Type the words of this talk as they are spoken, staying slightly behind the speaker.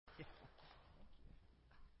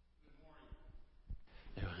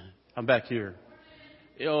I'm back here.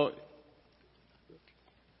 You know,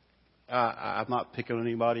 I'm not picking on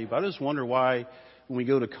anybody, but I just wonder why when we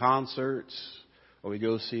go to concerts or we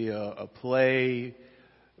go see a play,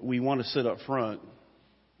 we want to sit up front,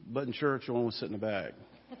 but in church we want to sit in the back.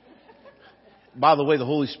 By the way, the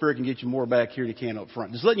Holy Spirit can get you more back here than you can up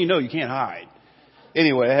front. Just letting you know you can't hide.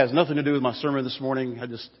 Anyway, it has nothing to do with my sermon this morning. I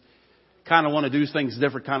just kind of want to do things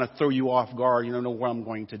different, kind of throw you off guard. You don't know what I'm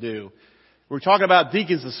going to do. We're talking about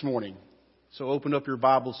deacons this morning. So open up your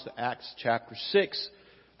Bibles to Acts chapter 6.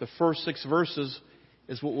 The first 6 verses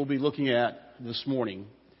is what we'll be looking at this morning.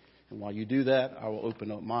 And while you do that, I will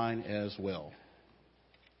open up mine as well.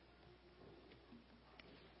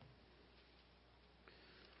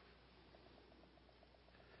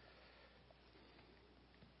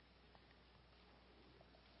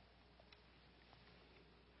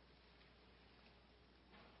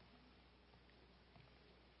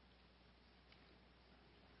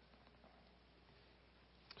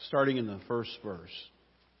 Starting in the first verse.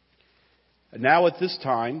 And now at this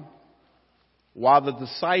time, while the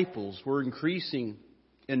disciples were increasing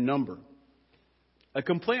in number, a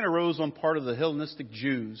complaint arose on part of the Hellenistic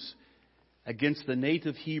Jews against the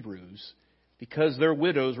native Hebrews because their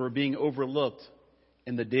widows were being overlooked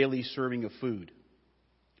in the daily serving of food.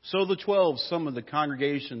 So the 12 summoned the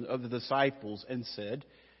congregation of the disciples and said,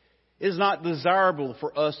 "It is not desirable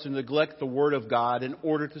for us to neglect the word of God in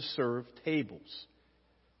order to serve tables.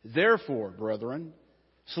 Therefore, brethren,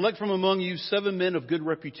 select from among you 7 men of good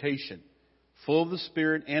reputation, full of the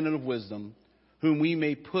Spirit and of wisdom, whom we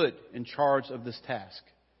may put in charge of this task.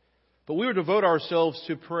 But we will devote ourselves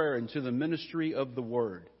to prayer and to the ministry of the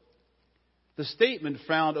word." The statement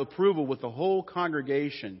found approval with the whole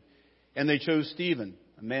congregation, and they chose Stephen,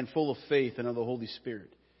 a man full of faith and of the Holy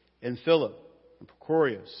Spirit, and Philip, and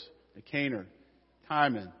Prochorus, Nicanor,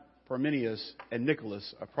 Timon, Parmenius, and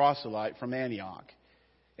Nicholas, a proselyte from Antioch.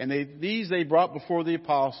 And these they brought before the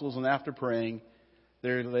apostles, and after praying,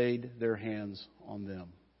 they laid their hands on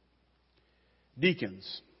them.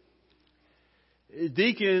 Deacons.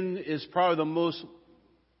 Deacon is probably the most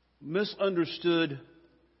misunderstood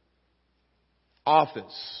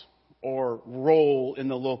office or role in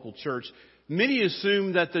the local church. Many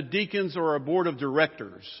assume that the deacons are a board of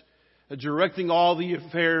directors, directing all the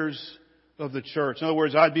affairs of the church. In other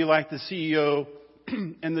words, I'd be like the CEO,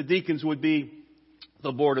 and the deacons would be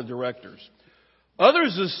the board of directors.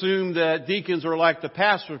 Others assume that deacons are like the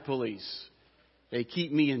pastor police. They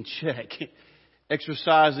keep me in check,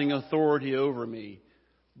 exercising authority over me.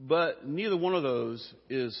 But neither one of those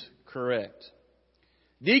is correct.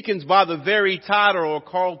 Deacons, by the very title, are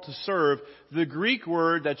called to serve. The Greek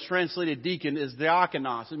word that's translated deacon is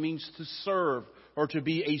diakonos. It means to serve or to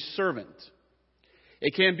be a servant.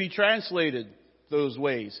 It can be translated those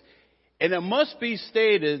ways. And it must be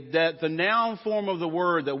stated that the noun form of the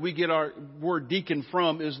word that we get our word deacon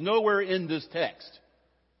from is nowhere in this text.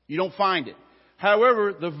 You don't find it.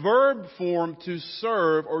 However, the verb form to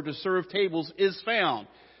serve or to serve tables is found.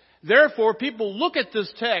 Therefore, people look at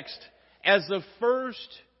this text as the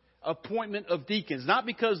first appointment of deacons. Not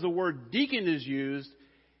because the word deacon is used,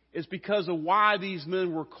 it's because of why these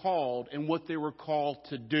men were called and what they were called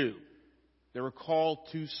to do. They were called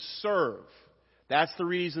to serve. That's the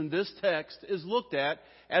reason this text is looked at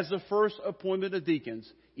as the first appointment of deacons,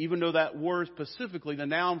 even though that word specifically, the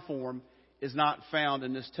noun form, is not found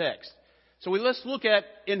in this text. So let's look at,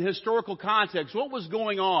 in historical context, what was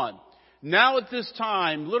going on. Now at this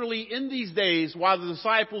time, literally in these days, while the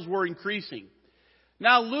disciples were increasing.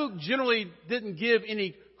 Now Luke generally didn't give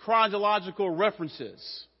any chronological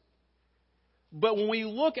references. But when we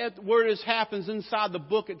look at where this happens inside the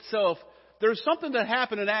book itself, there's something that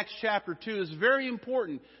happened in Acts chapter 2 that's very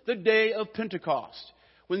important. The day of Pentecost.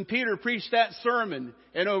 When Peter preached that sermon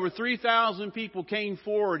and over 3,000 people came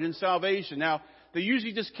forward in salvation. Now, they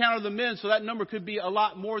usually just counted the men, so that number could be a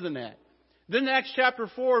lot more than that. Then in Acts chapter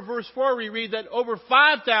 4, verse 4, we read that over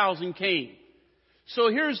 5,000 came. So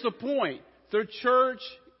here's the point. The church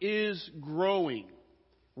is growing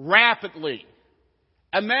rapidly.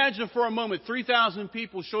 Imagine for a moment 3,000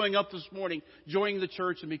 people showing up this morning, joining the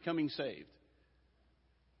church and becoming saved.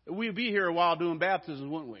 We'd be here a while doing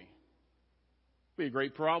baptisms, wouldn't we? It'd be a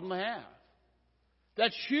great problem to have.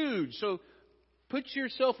 That's huge. So put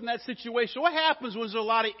yourself in that situation. What happens when there's a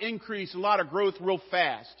lot of increase, a lot of growth real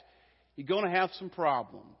fast? You're going to have some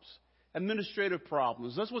problems. Administrative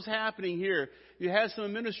problems. That's what's happening here. You have some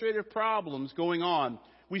administrative problems going on.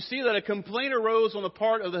 We see that a complaint arose on the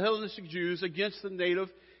part of the Hellenistic Jews against the native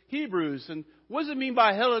Hebrews. And what does it mean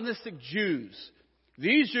by Hellenistic Jews?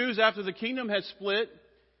 These Jews, after the kingdom had split,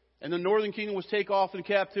 and the northern kingdom was taken off in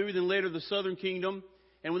captivity, then later the southern kingdom,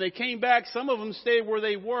 And when they came back, some of them stayed where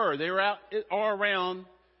they were. They were out all around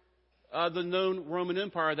the known Roman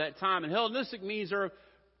Empire at that time. And Hellenistic means they're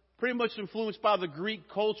pretty much influenced by the Greek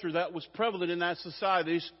culture that was prevalent in that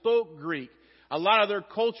society. They spoke Greek. A lot of their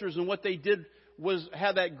cultures and what they did was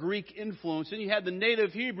have that Greek influence. And you had the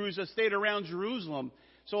native Hebrews that stayed around Jerusalem.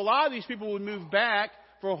 So a lot of these people would move back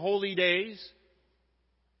for holy days,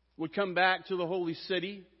 would come back to the holy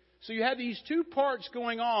city. So you had these two parts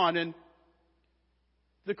going on. And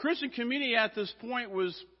the Christian community at this point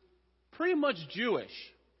was pretty much Jewish.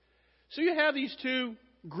 So you have these two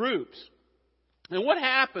groups. And what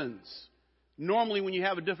happens normally when you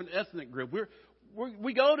have a different ethnic group?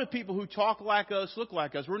 We go to people who talk like us, look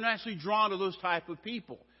like us. We're naturally drawn to those type of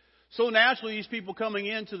people. So naturally, these people coming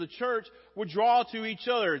into the church would draw to each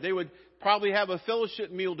other. They would probably have a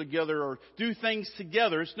fellowship meal together or do things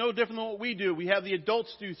together. It's no different than what we do. We have the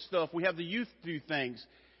adults do stuff. We have the youth do things.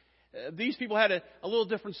 These people had a little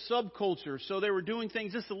different subculture, so they were doing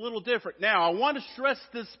things just a little different. Now, I want to stress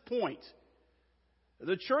this point.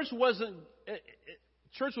 The church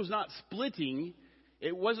was not splitting.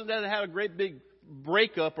 It wasn't that it had a great big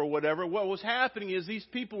breakup or whatever. What was happening is these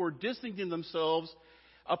people were distancing themselves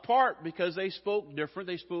apart because they spoke different.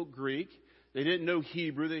 They spoke Greek. They didn't know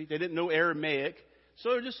Hebrew. They didn't know Aramaic.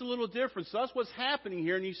 So they're just a little different. So that's what's happening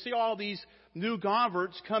here. And you see all these new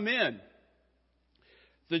converts come in.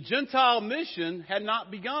 The Gentile mission had not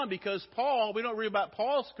begun because we don't read about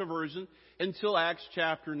Paul's conversion until Acts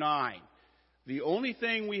chapter 9. The only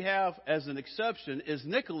thing we have as an exception is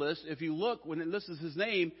Nicholas. If you look, when it lists his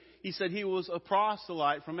name, he said he was a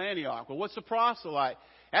proselyte from Antioch. Well, what's a proselyte?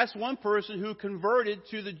 That's one person who converted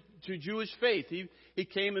to Jewish faith. He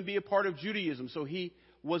came and be a part of Judaism. So he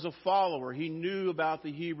was a follower. He knew about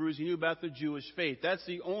the Hebrews. He knew about the Jewish faith. That's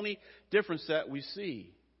the only difference that we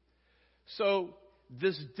see. So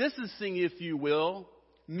this distancing, if you will,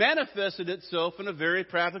 manifested itself in a very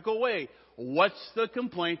practical way. What's the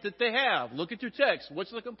complaint that they have? Look at your text.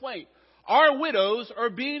 What's the complaint? Our widows are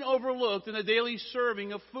being overlooked in the daily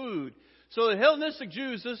serving of food. So the Hellenistic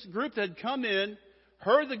Jews, this group that had come in,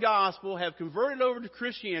 heard the gospel, have converted over to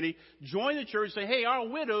Christianity, joined the church, say, hey, our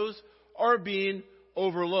widows are being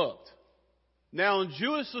overlooked. Now, in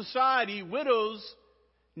Jewish society, widows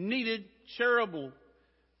needed charitable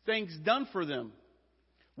things done for them.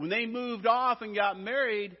 When they moved off and got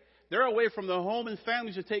married, they're away from their home and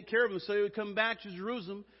families to take care of them, so they would come back to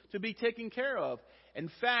Jerusalem to be taken care of. In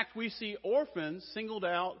fact, we see orphans singled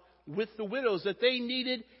out with the widows, that they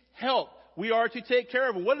needed help. We are to take care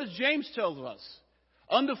of them. What does James tell us?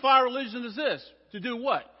 Undefiled religion is this. To do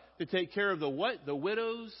what? To take care of the what? The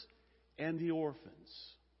widows and the orphans.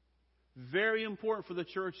 Very important for the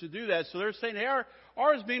church to do that. So they're saying, hey,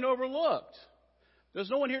 ours is being overlooked. There's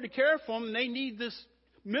no one here to care for them, and they need this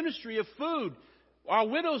ministry of food. Our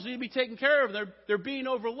widows need to be taken care of. They're being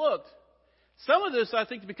overlooked. Some of this, I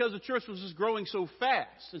think, because the church was just growing so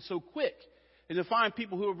fast and so quick, and to find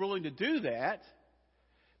people who are willing to do that,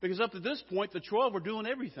 because up to this point, the 12 were doing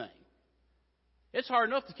everything. It's hard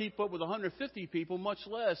enough to keep up with 150 people, much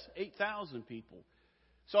less 8,000 people.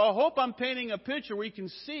 So I hope I'm painting a picture where you can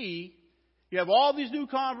see you have all these new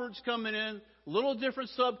converts coming in, little different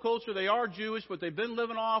subculture. They are Jewish, but they've been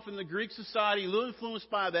living off in the Greek society, a little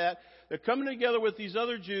influenced by that. They're coming together with these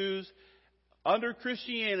other Jews under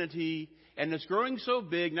Christianity, and it's growing so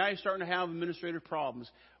big, now you're starting to have administrative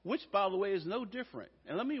problems, which, by the way, is no different.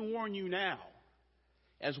 And let me warn you now,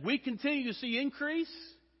 as we continue to see increase,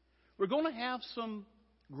 we're going to have some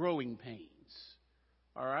growing pains.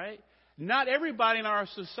 All right? Not everybody in our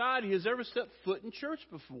society has ever stepped foot in church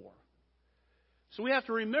before. So we have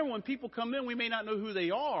to remember when people come in, we may not know who they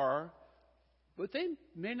are, but they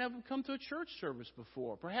may never come to a church service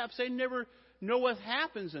before. Perhaps they never know what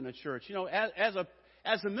happens in a church. You know, as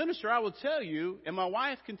a minister, I will tell you, and my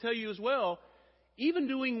wife can tell you as well, even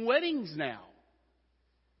doing weddings now,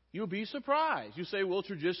 you'll be surprised. You say, well,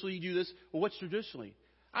 traditionally you do this. Well, what's traditionally?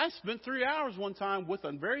 I spent 3 hours one time with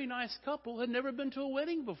a very nice couple who had never been to a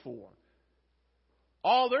wedding before.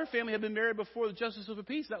 All their family had been married before the justice of the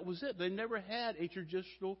peace. That was it. They never had a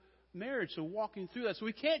traditional marriage. So walking through that. So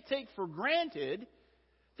we can't take for granted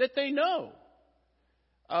that they know.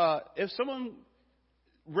 If someone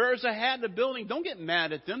wears a hat in a building, don't get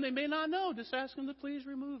mad at them. They may not know. Just ask them to please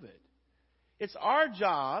remove it. It's our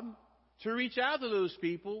job to reach out to those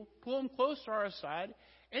people, pull them close to our side,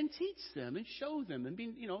 and teach them and show them and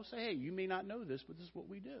say, hey, you may not know this, but this is what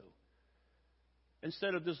we do.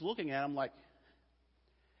 Instead of just looking at them like,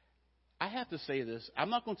 I have to say this.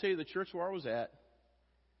 I'm not going to tell you the church where I was at.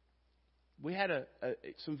 We had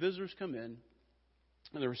some visitors come in,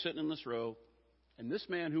 and they were sitting in this row, and this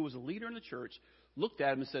man who was a leader in the church looked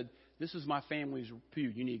at him and said, "This is my family's pew.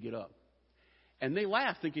 You need to get up." And they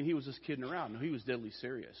laughed, thinking he was just kidding around. No, he was deadly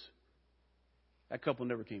serious. That couple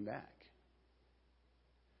never came back.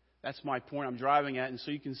 That's my point I'm driving at. And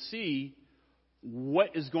so you can see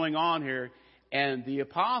what is going on here. And the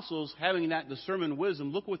apostles, having that discernment and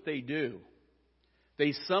wisdom, look what they do.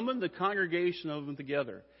 They summon the congregation of them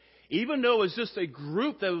together. Even though it was just a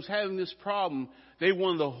group that was having this problem, they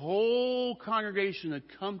wanted the whole congregation to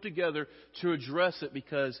come together to address it,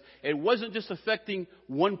 because it wasn't just affecting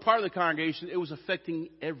one part of the congregation, it was affecting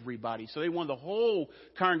everybody. So they wanted the whole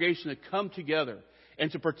congregation to come together and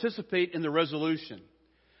to participate in the resolution.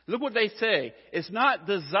 Look what they say. It's not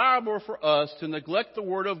desirable for us to neglect the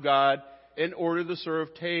Word of God in order to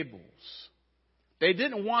serve tables. They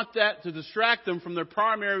didn't want that to distract them from their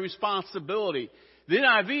primary responsibility. The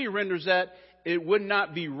NIV renders that it would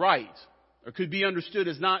not be right, or could be understood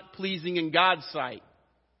as not pleasing in God's sight.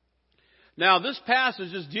 Now, this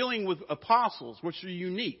passage is dealing with apostles, which are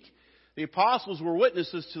unique. The apostles were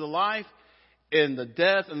witnesses to the life and the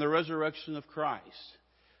death and the resurrection of Christ.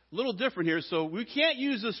 A little different here, so we can't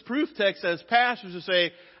use this proof text as pastors to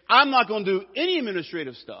say, I'm not going to do any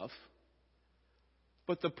administrative stuff.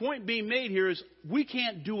 But the point being made here is we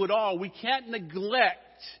can't do it all. We can't neglect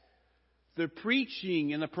the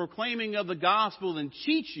preaching and the proclaiming of the gospel and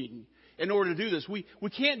teaching in order to do this. We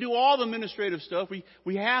can't do all the administrative stuff.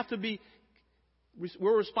 We have to be,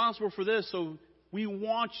 we're responsible for this. So we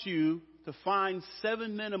want you to find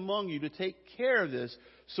 7 men among you to take care of this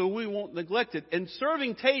so we won't neglect it. And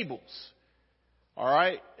serving tables, all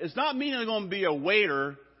right, it's not meaning there's going to be a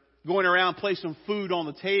waiter going around placing food on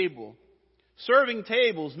the table. Serving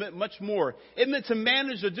tables meant much more. It meant to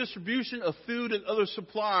manage the distribution of food and other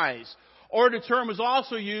supplies. Or the term was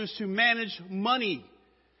also used to manage money.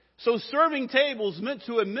 So serving tables meant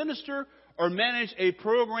to administer or manage a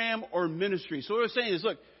program or ministry. So what we're saying is,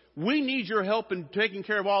 look, we need your help in taking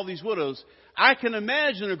care of all these widows. I can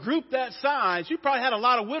imagine a group that size, you probably had a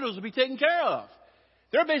lot of widows to be taken care of.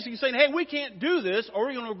 They're basically saying, hey, we can't do this, or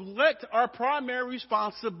we're going to neglect our primary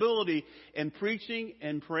responsibility in preaching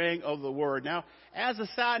and praying of the Word. Now, as a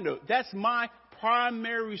side note, that's my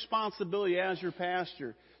primary responsibility as your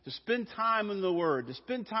pastor, to spend time in the Word, to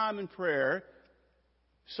spend time in prayer,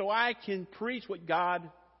 so I can preach what God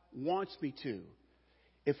wants me to.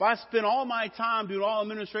 If I spend all my time doing all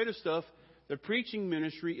administrative stuff, the preaching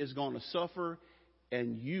ministry is going to suffer,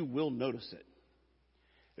 and you will notice it.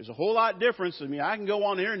 There's a whole lot of difference. I mean, I can go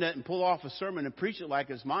on the internet and pull off a sermon and preach it like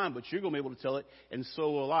it's mine, but you're going to be able to tell it, and so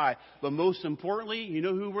will I. But most importantly, you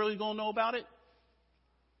know who really going to know about it?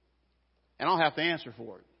 And I'll have to answer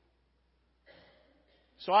for it.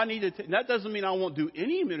 So I need to. That doesn't mean I won't do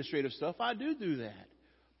any administrative stuff. I do that.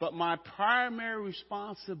 But my primary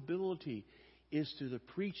responsibility is to the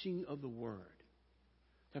preaching of the Word,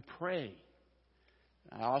 to pray.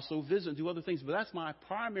 I also visit and do other things, but that's my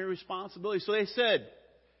primary responsibility. So they said,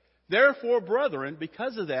 therefore, brethren,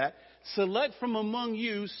 because of that, select from among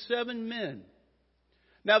you 7 men.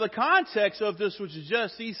 Now, the context of this would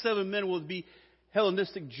suggest these 7 men would be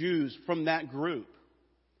Hellenistic Jews from that group.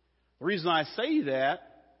 The reason I say that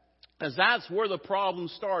is that's where the problem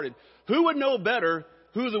started. Who would know better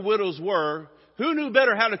who the widows were? Who knew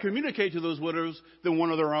better how to communicate to those widows than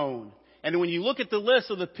one of their own? And when you look at the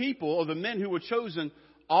list of the people, or the men who were chosen,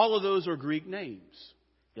 all of those are Greek names.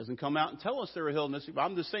 It doesn't come out and tell us they were Hellenistic, but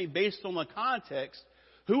I'm just saying, based on the context,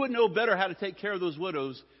 who would know better how to take care of those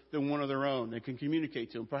widows than one of their own? They can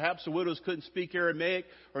communicate to them. Perhaps the widows couldn't speak Aramaic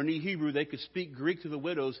or need Hebrew. They could speak Greek to the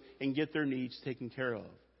widows and get their needs taken care of.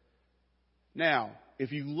 Now,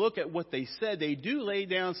 if you look at what they said, they do lay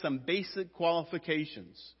down some basic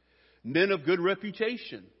qualifications. Men of good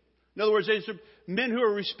reputation. In other words, these are men who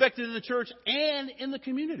are respected in the church and in the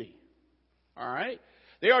community. All right?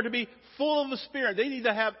 They are to be full of the Spirit. They need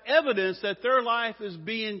to have evidence that their life is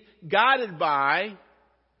being guided by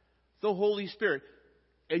the Holy Spirit.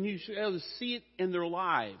 And you should be able to see it in their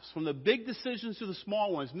lives, from the big decisions to the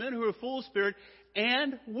small ones. Men who are full of Spirit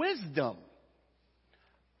and wisdom.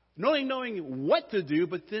 Not only knowing what to do,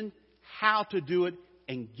 but then how to do it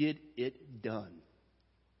and get it done.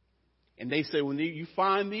 And they say, when you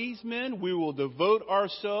find these men, we will devote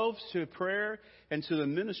ourselves to prayer and to the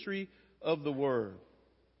ministry of the Word.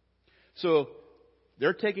 So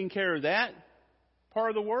they're taking care of that part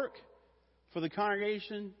of the work for the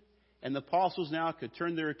congregation. And the apostles now could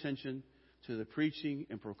turn their attention to the preaching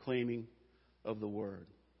and proclaiming of the Word.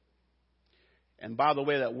 And by the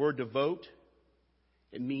way, that word devote,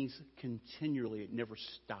 it means continually. It never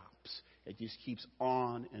stops. It just keeps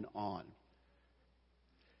on and on.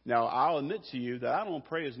 Now, I'll admit to you that I don't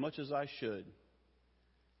pray as much as I should.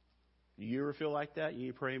 Do you ever feel like that? You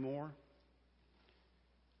need to pray more?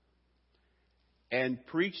 And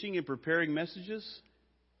preaching and preparing messages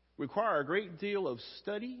require a great deal of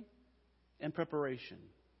study and preparation.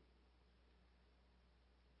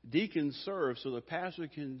 Deacons serve so the pastor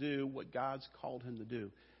can do what God's called him to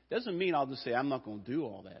do. Doesn't mean I'll just say, I'm not going to do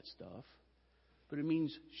all that stuff. But it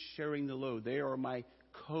means sharing the load. They are my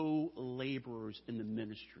co-laborers in the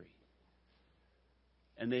ministry.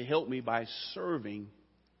 And they help me by serving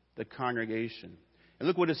the congregation. And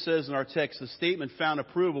look what it says in our text. The statement found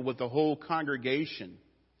approval with the whole congregation.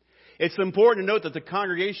 It's important to note that the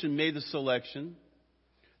congregation made the selection.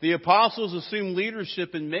 The apostles assumed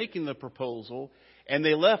leadership in making the proposal. And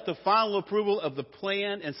they left the final approval of the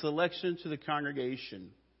plan and selection to the congregation.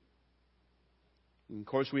 And of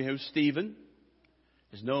course, we have Stephen.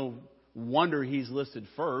 There's no wonder he's listed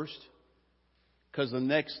first, because the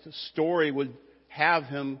next story would have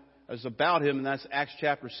him as about him, and that's Acts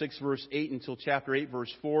chapter 6, verse 8 until chapter 8,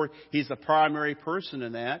 verse 4. He's the primary person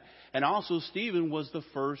in that. And also Stephen was the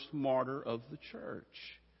first martyr of the church.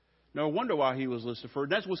 No wonder why he was listed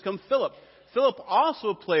first. Next was come Philip. Philip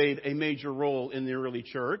also played a major role in the early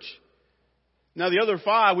church. Now the other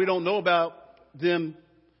five, we don't know about them,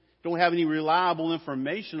 don't have any reliable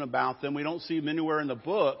information about them. We don't see them anywhere in the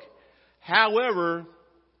book. However,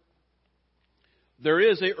 there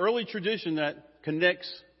is an early tradition that connects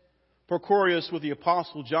Procorius with the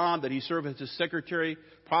Apostle John, that he served as his secretary,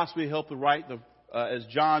 possibly helped to write as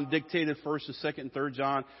John dictated 1st, 2nd, and 3rd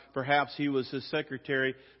John. Perhaps he was his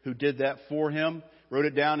secretary who did that for him, wrote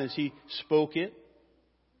it down as he spoke it.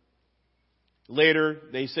 Later,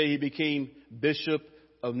 they say he became bishop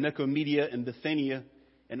of Nicomedia and Bithynia,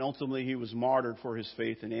 and ultimately he was martyred for his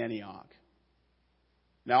faith in Antioch.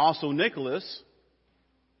 Now also Nicholas,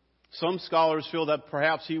 some scholars feel that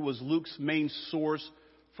perhaps he was Luke's main source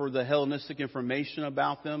for the Hellenistic information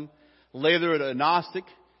about them. Later, a Gnostic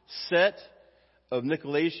set of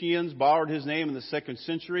Nicolaitans borrowed his name in the 2nd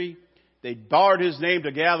century. They borrowed his name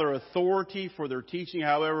to gather authority for their teaching.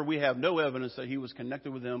 However, we have no evidence that he was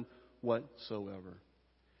connected with them whatsoever.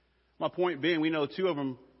 My point being, we know two of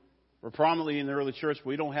them were prominently in the early church, but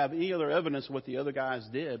we don't have any other evidence of what the other guys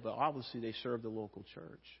did, but obviously they served the local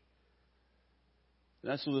church.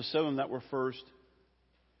 And that's the 7 that were first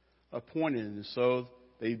appointed. And so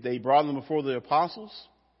they brought them before the apostles.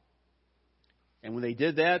 And when they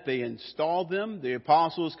did that, they installed them. The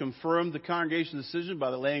apostles confirmed the congregation's decision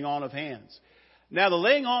by the laying on of hands. Now, the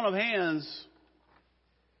laying on of hands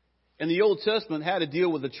in the Old Testament had to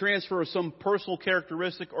deal with the transfer of some personal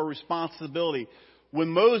characteristic or responsibility. When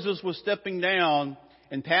Moses was stepping down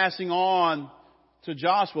and passing on to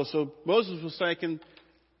Joshua, so Moses was thinking,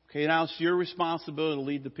 okay, now it's your responsibility to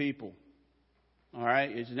lead the people. All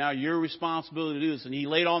right, it's now your responsibility to do this. And he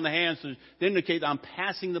laid on the hands to indicate that I'm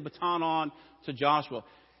passing the baton on to Joshua.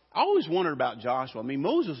 I always wondered about Joshua. I mean,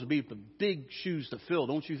 Moses would be the big shoes to fill,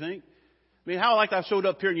 don't you think? I mean, how like I showed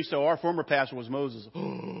up here and you say, oh, our former pastor was Moses.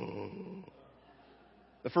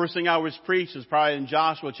 The first thing I was preached is probably in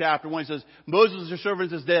Joshua chapter 1. He says, Moses, your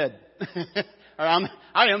servant, is dead. I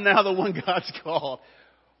am now the one God's called.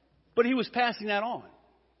 But he was passing that on.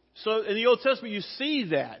 So in the Old Testament, you see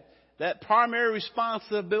that primary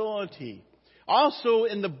responsibility. Also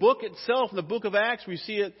in the book itself, in the book of Acts, we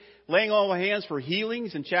see it laying on of hands for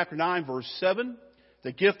healings in chapter 9, verse 7.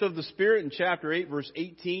 The gift of the Spirit in chapter 8, verse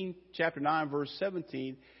 18, chapter 9, verse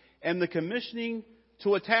 17. And the commissioning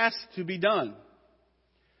to a task to be done.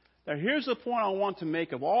 Now here's the point I want to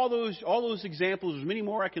make of all those examples. There's many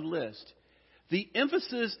more I could list. The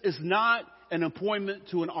emphasis is not an appointment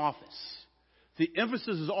to an office. The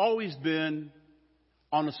emphasis has always been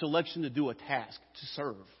on a selection to do a task, to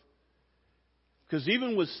serve. Because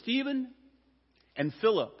even with Stephen and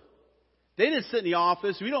Philip, they didn't sit in the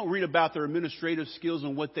office. We don't read about their administrative skills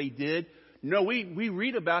and what they did. No, we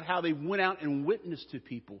read about how they went out and witnessed to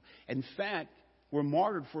people. In fact, were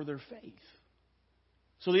martyred for their faith.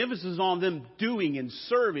 So the emphasis is on them doing and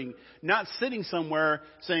serving, not sitting somewhere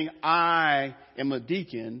saying, I am a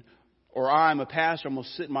deacon or I'm a pastor, I'm going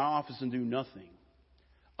to sit in my office and do nothing.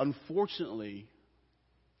 Unfortunately,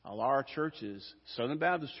 a lot of churches, Southern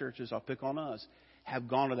Baptist churches, I'll pick on us, have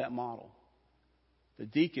gone to that model. The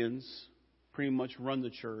deacons pretty much run the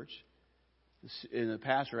church, and the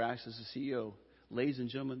pastor acts as the CEO. Ladies and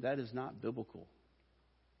gentlemen, that is not biblical.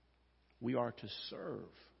 We are to serve.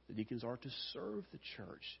 The deacons are to serve the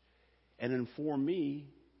church and inform me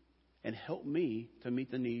and help me to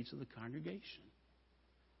meet the needs of the congregation.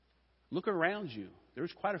 Look around you.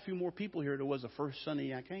 There's quite a few more people here than there was the first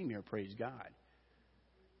Sunday I came here, praise God.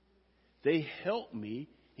 They help me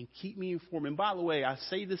and keep me informed. And by the way, I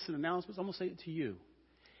say this in announcements, I'm going to say it to you.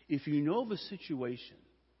 If you know of a situation,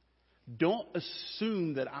 don't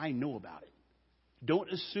assume that I know about it.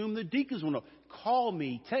 Don't assume the deacons will know. Call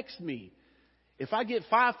me, text me. If I get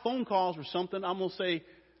 5 phone calls or something, I'm going to say,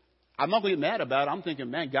 I'm not going to get mad about it. I'm thinking,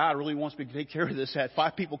 man, God really wants me to take care of this. I had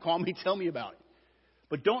 5 people call me, tell me about it.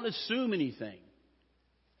 But don't assume anything.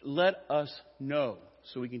 Let us know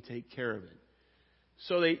so we can take care of it.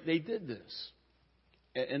 So they did this.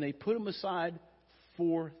 And they put them aside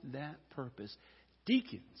for that purpose.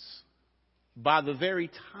 Deacons, by the very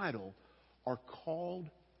title, are called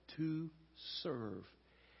to serve.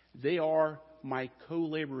 They are my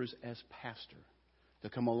co-laborers as pastor to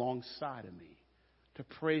come alongside of me, to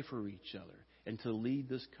pray for each other, and to lead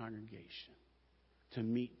this congregation, to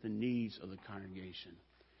meet the needs of the congregation.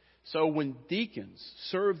 So when deacons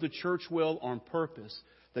serve the church well on purpose,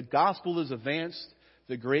 the gospel is advanced,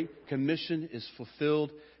 the Great Commission is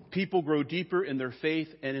fulfilled, people grow deeper in their faith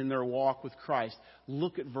and in their walk with Christ.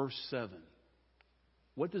 Look at verse 7.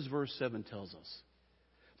 What does verse 7 tell us?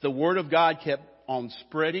 The word of God kept on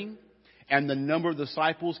spreading, and the number of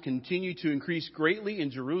disciples continued to increase greatly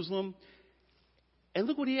in Jerusalem. And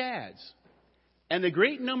look what he adds. And a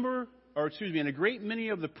great many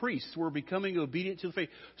of the priests were becoming obedient to the faith.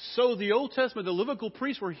 So the Old Testament, the Levitical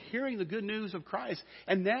priests were hearing the good news of Christ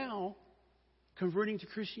and now converting to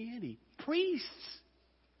Christianity. Priests.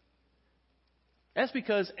 That's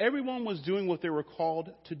because everyone was doing what they were called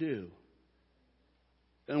to do.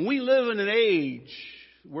 And we live in an age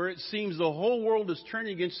where it seems the whole world is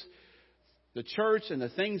turning against the church and the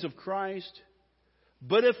things of Christ.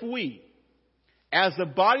 But if we, as the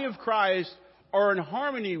body of Christ, are in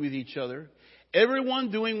harmony with each other,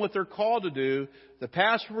 everyone doing what they're called to do, the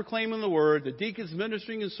pastor proclaiming the word, the deacons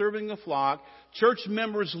ministering and serving the flock, church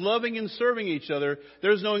members loving and serving each other,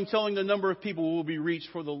 there's no telling the number of people who will be reached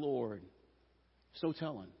for the Lord. There's no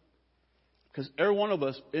telling. Because every one of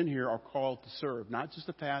us in here are called to serve. Not just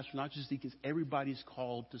the pastor, not just deacons. Everybody's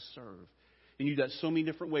called to serve. And you got so many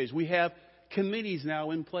different ways. We have committees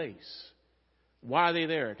now in place. Why are they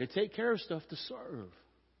there? To take care of stuff, to serve.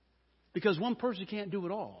 Because one person can't do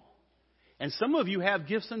it all. And some of you have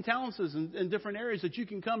gifts and talents in different areas that you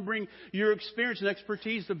can come bring your experience and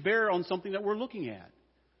expertise to bear on something that we're looking at.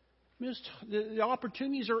 I mean, the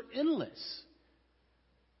opportunities are endless.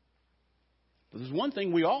 But there's one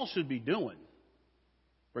thing we all should be doing,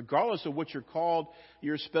 regardless of what you're called,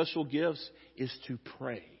 your special gifts, is to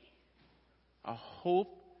pray. I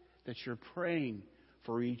hope that you're praying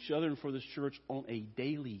for each other and for this church on a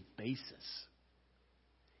daily basis.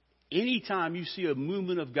 Anytime you see a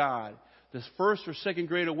movement of God, this first or second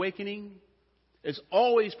great awakening is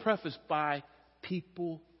always prefaced by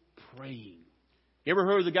people praying. You ever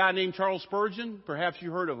heard of the guy named Charles Spurgeon? Perhaps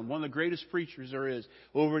you heard of him. One of the greatest preachers there is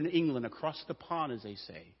over in England, across the pond, as they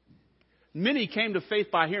say. Many came to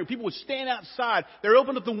faith by hearing. People would stand outside. They would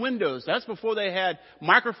open up the windows. That's before they had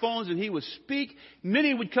microphones and he would speak.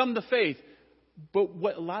 Many would come to faith. But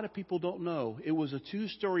what a lot of people don't know, it was a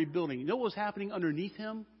 2-story building. You know what was happening underneath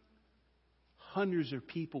him? Hundreds of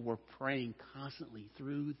people were praying constantly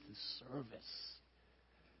through the service.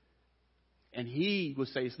 And he would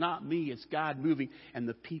say, it's not me, it's God moving, and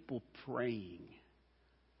the people praying.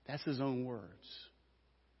 That's his own words.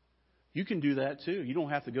 You can do that too. You don't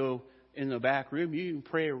have to go in the back room. You can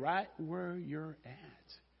pray right where you're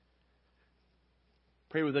at.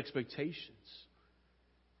 Pray with expectations.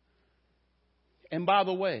 And by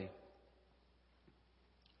the way,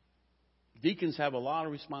 deacons have a lot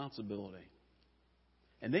of responsibility.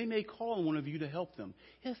 And they may call on one of you to help them.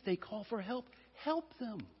 If they call for help, help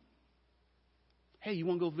them. Hey, you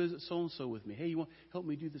want to go visit so-and-so with me? Hey, you want to help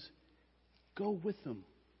me do this? Go with them.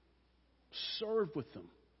 Serve with them.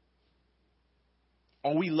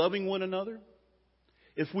 Are we loving one another?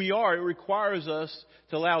 If we are, it requires us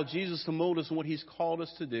to allow Jesus to mold us in what He's called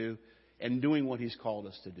us to do and doing what He's called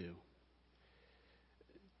us to do.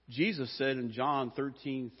 Jesus said in John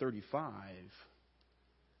 13:35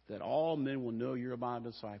 that all men will know you're my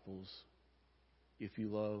disciples if you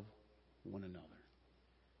love one another.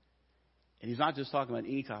 And He's not just talking about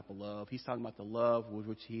any type of love. He's talking about the love with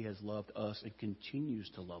which He has loved us and continues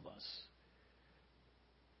to love us.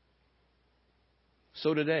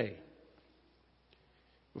 So today,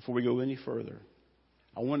 before we go any further,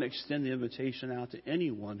 I want to extend the invitation out to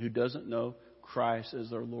anyone who doesn't know Christ as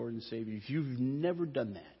their Lord and Savior. If you've never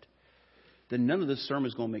done that, then none of this sermon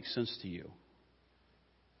is going to make sense to you.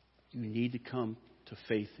 You need to come to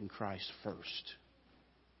faith in Christ first.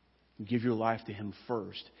 Give your life to Him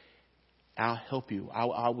first. I'll help you.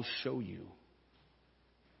 I will show you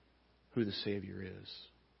who the Savior is.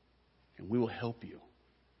 And we will help you.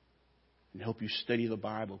 and help you study the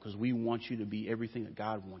Bible, because we want you to be everything that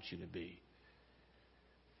God wants you to be.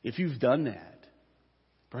 If you've done that,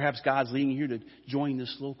 perhaps God's leading you to join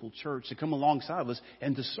this local church, to come alongside of us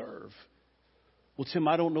and to serve. Well, Tim,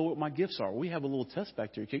 I don't know what my gifts are. We have a little test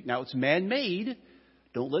back there. Now, it's man-made.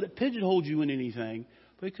 Don't let it pigeonhole you in anything.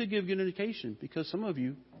 But it could give you an indication, because some of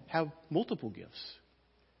you have multiple gifts.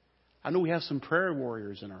 I know we have some prayer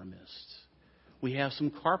warriors in our midst. We have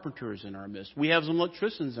some carpenters in our midst. We have some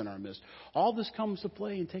electricians in our midst. All this comes to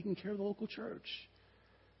play in taking care of the local church.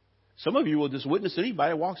 Some of you will just witness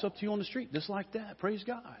anybody that walks up to you on the street just like that. Praise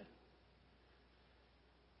God.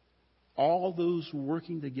 All those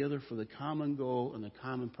working together for the common goal and the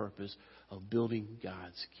common purpose of building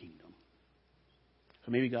God's kingdom.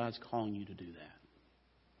 So maybe God's calling you to do that.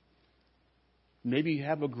 Maybe you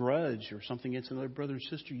have a grudge or something against another brother or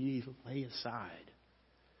sister you need to lay aside.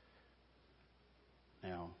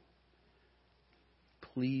 Now,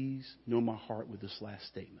 please know my heart with this last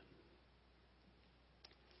statement.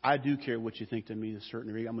 I do care what you think to me to a certain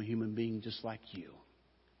degree. I'm a human being just like you.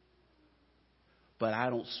 But I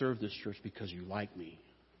don't serve this church because you like me.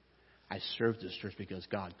 I serve this church because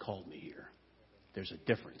God called me here. There's a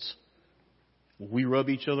difference. Will we rub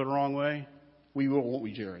each other the wrong way? We will, won't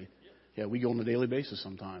we, Jerry? Yeah, we go on a daily basis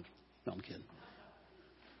sometimes. No, I'm kidding.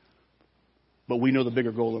 But we know the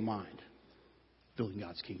bigger goal in mind. Building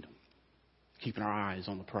God's kingdom. Keeping our eyes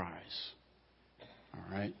on the prize. All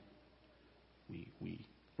right? We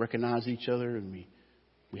recognize each other, and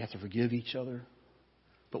we have to forgive each other.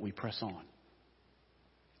 But we press on.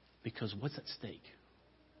 Because what's at stake?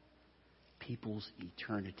 People's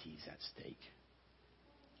eternities at stake.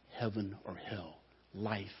 Heaven or hell.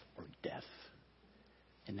 Life or death.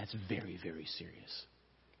 And that's very, very serious.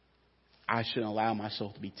 I shouldn't allow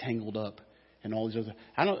myself to be tangled up in all these other.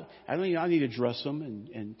 I need to address them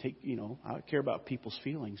and take, I care about people's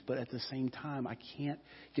feelings. But at the same time, I can't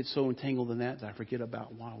get so entangled in that I forget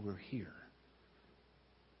about why we're here.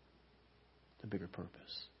 The bigger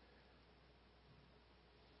purpose.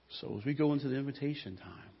 So as we go into the invitation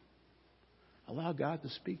time, allow God to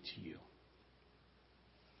speak to you.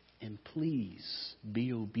 And please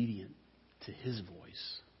be obedient to His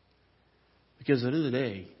voice. Because at the end of the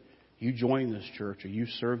day, you join this church or you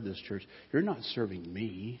serve this church, you're not serving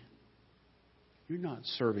me. You're not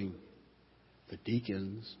serving the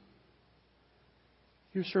deacons.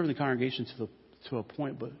 You're serving the congregation to a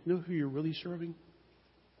point, but you know who you're really serving?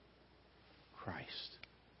 Christ.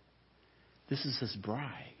 This is His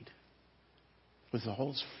bride. With all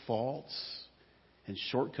its faults and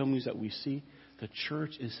shortcomings that we see, the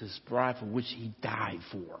church is His bride for which He died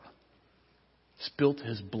for. Spilt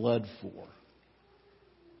His blood for.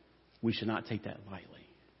 We should not take that lightly,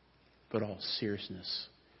 but all seriousness.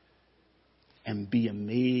 And be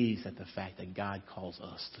amazed at the fact that God calls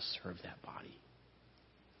us to serve that body.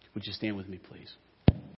 Would you stand with me, please?